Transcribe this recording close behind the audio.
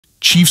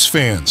Chiefs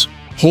fans,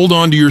 hold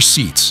on to your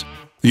seats.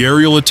 The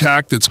aerial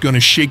attack that's going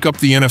to shake up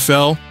the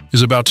NFL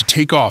is about to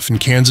take off in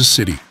Kansas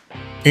City.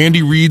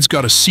 Andy Reid's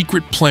got a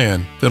secret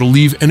plan that'll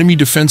leave enemy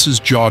defenses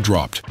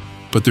jaw-dropped.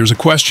 But there's a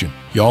question.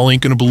 Y'all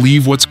ain't going to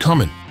believe what's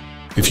coming.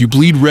 If you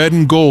bleed red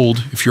and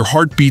gold, if your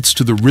heart beats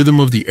to the rhythm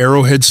of the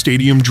Arrowhead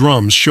Stadium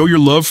drums, show your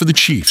love for the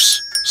Chiefs.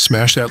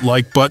 Smash that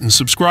like button,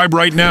 subscribe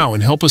right now,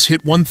 and help us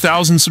hit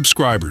 1,000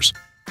 subscribers.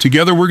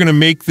 Together, we're going to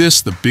make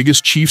this the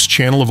biggest Chiefs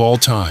channel of all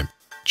time.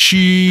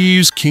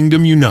 Chiefs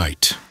Kingdom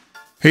Unite.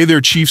 Hey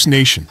there, Chiefs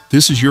Nation.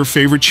 This is your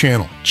favorite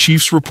channel,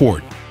 Chiefs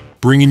Report,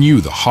 bringing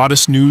you the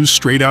hottest news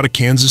straight out of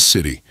Kansas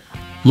City.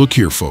 Look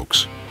here,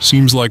 folks.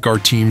 Seems like our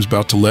team's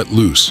about to let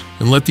loose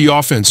and let the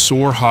offense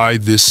soar high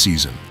this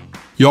season.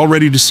 Y'all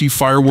ready to see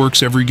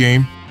fireworks every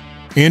game?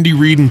 Andy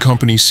Reid and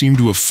company seem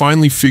to have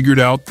finally figured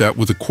out that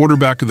with a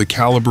quarterback of the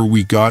caliber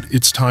we got,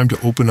 it's time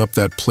to open up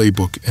that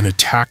playbook and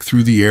attack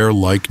through the air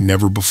like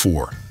never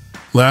before.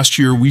 Last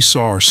year, we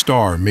saw our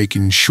star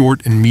making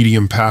short and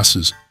medium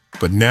passes,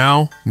 but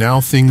now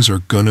things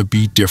are gonna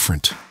be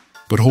different.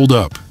 But hold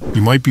up,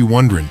 you might be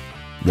wondering,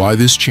 why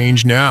this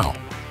change now?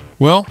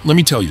 Well, let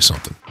me tell you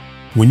something.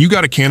 When you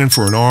got a cannon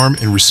for an arm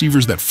and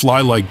receivers that fly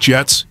like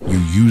jets, you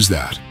use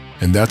that.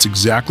 And that's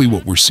exactly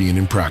what we're seeing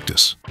in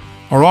practice.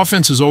 Our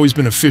offense has always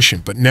been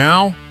efficient, but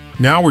now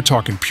we're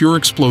talking pure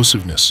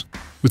explosiveness.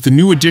 With the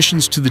new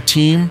additions to the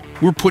team,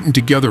 we're putting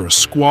together a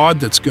squad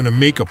that's going to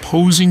make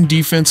opposing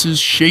defenses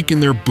shake in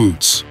their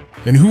boots.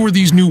 And who are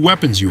these new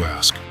weapons, you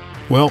ask?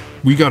 Well,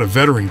 we got a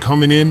veteran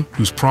coming in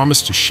who's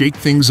promised to shake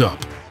things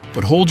up.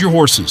 But hold your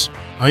horses.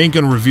 I ain't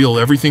going to reveal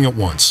everything at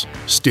once.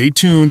 Stay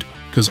tuned,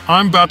 because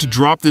I'm about to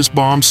drop this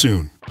bomb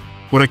soon.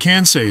 What I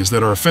can say is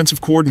that our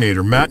offensive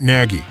coordinator, Matt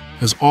Nagy,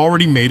 has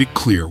already made it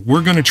clear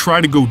we're going to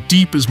try to go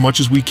deep as much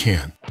as we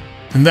can.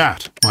 And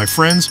that, my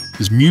friends,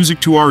 is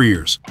music to our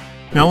ears.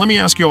 Now let me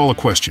ask you all a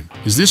question.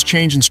 Is this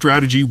change in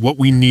strategy what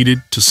we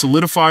needed to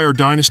solidify our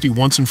dynasty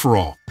once and for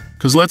all?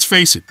 Because let's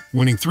face it,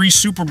 winning 3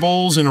 Super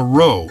Bowls in a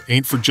row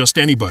ain't for just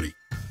anybody.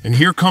 And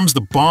here comes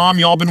the bomb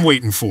y'all been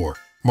waiting for.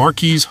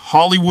 Marquise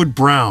Hollywood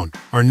Brown,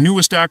 our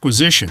newest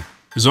acquisition,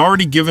 has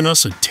already given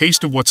us a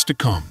taste of what's to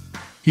come.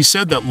 He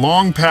said that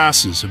long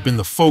passes have been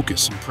the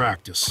focus in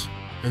practice.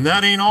 And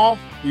that ain't all.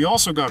 We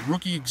also got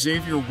rookie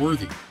Xavier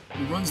Worthy,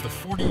 who runs the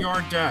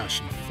 40-yard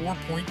dash in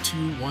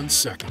 4.21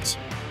 seconds.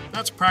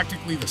 That's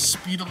practically the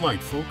speed of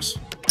light, folks.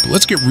 But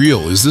let's get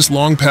real. Is this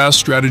long pass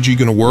strategy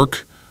going to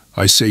work?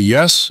 I say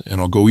yes, and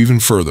I'll go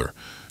even further.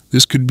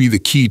 This could be the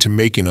key to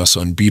making us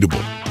unbeatable.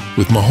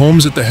 With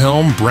Mahomes at the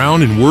helm,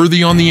 Brown and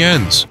Worthy on the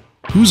ends,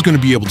 who's going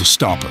to be able to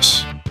stop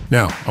us?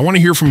 Now, I want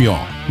to hear from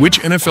y'all. Which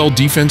NFL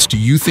defense do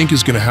you think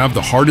is going to have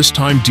the hardest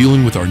time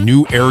dealing with our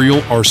new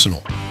aerial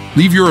arsenal?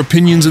 Leave your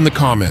opinions in the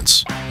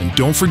comments. And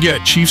don't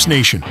forget, Chiefs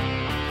Nation,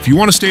 if you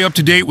want to stay up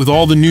to date with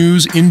all the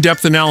news,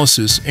 in-depth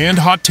analysis, and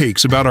hot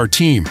takes about our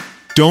team,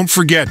 don't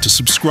forget to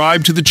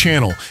subscribe to the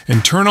channel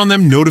and turn on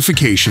them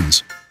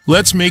notifications.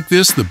 Let's make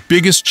this the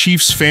biggest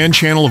Chiefs fan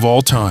channel of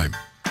all time.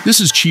 This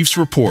is Chiefs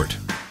Report,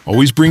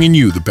 always bringing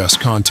you the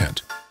best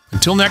content.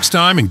 Until next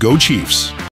time, and go Chiefs!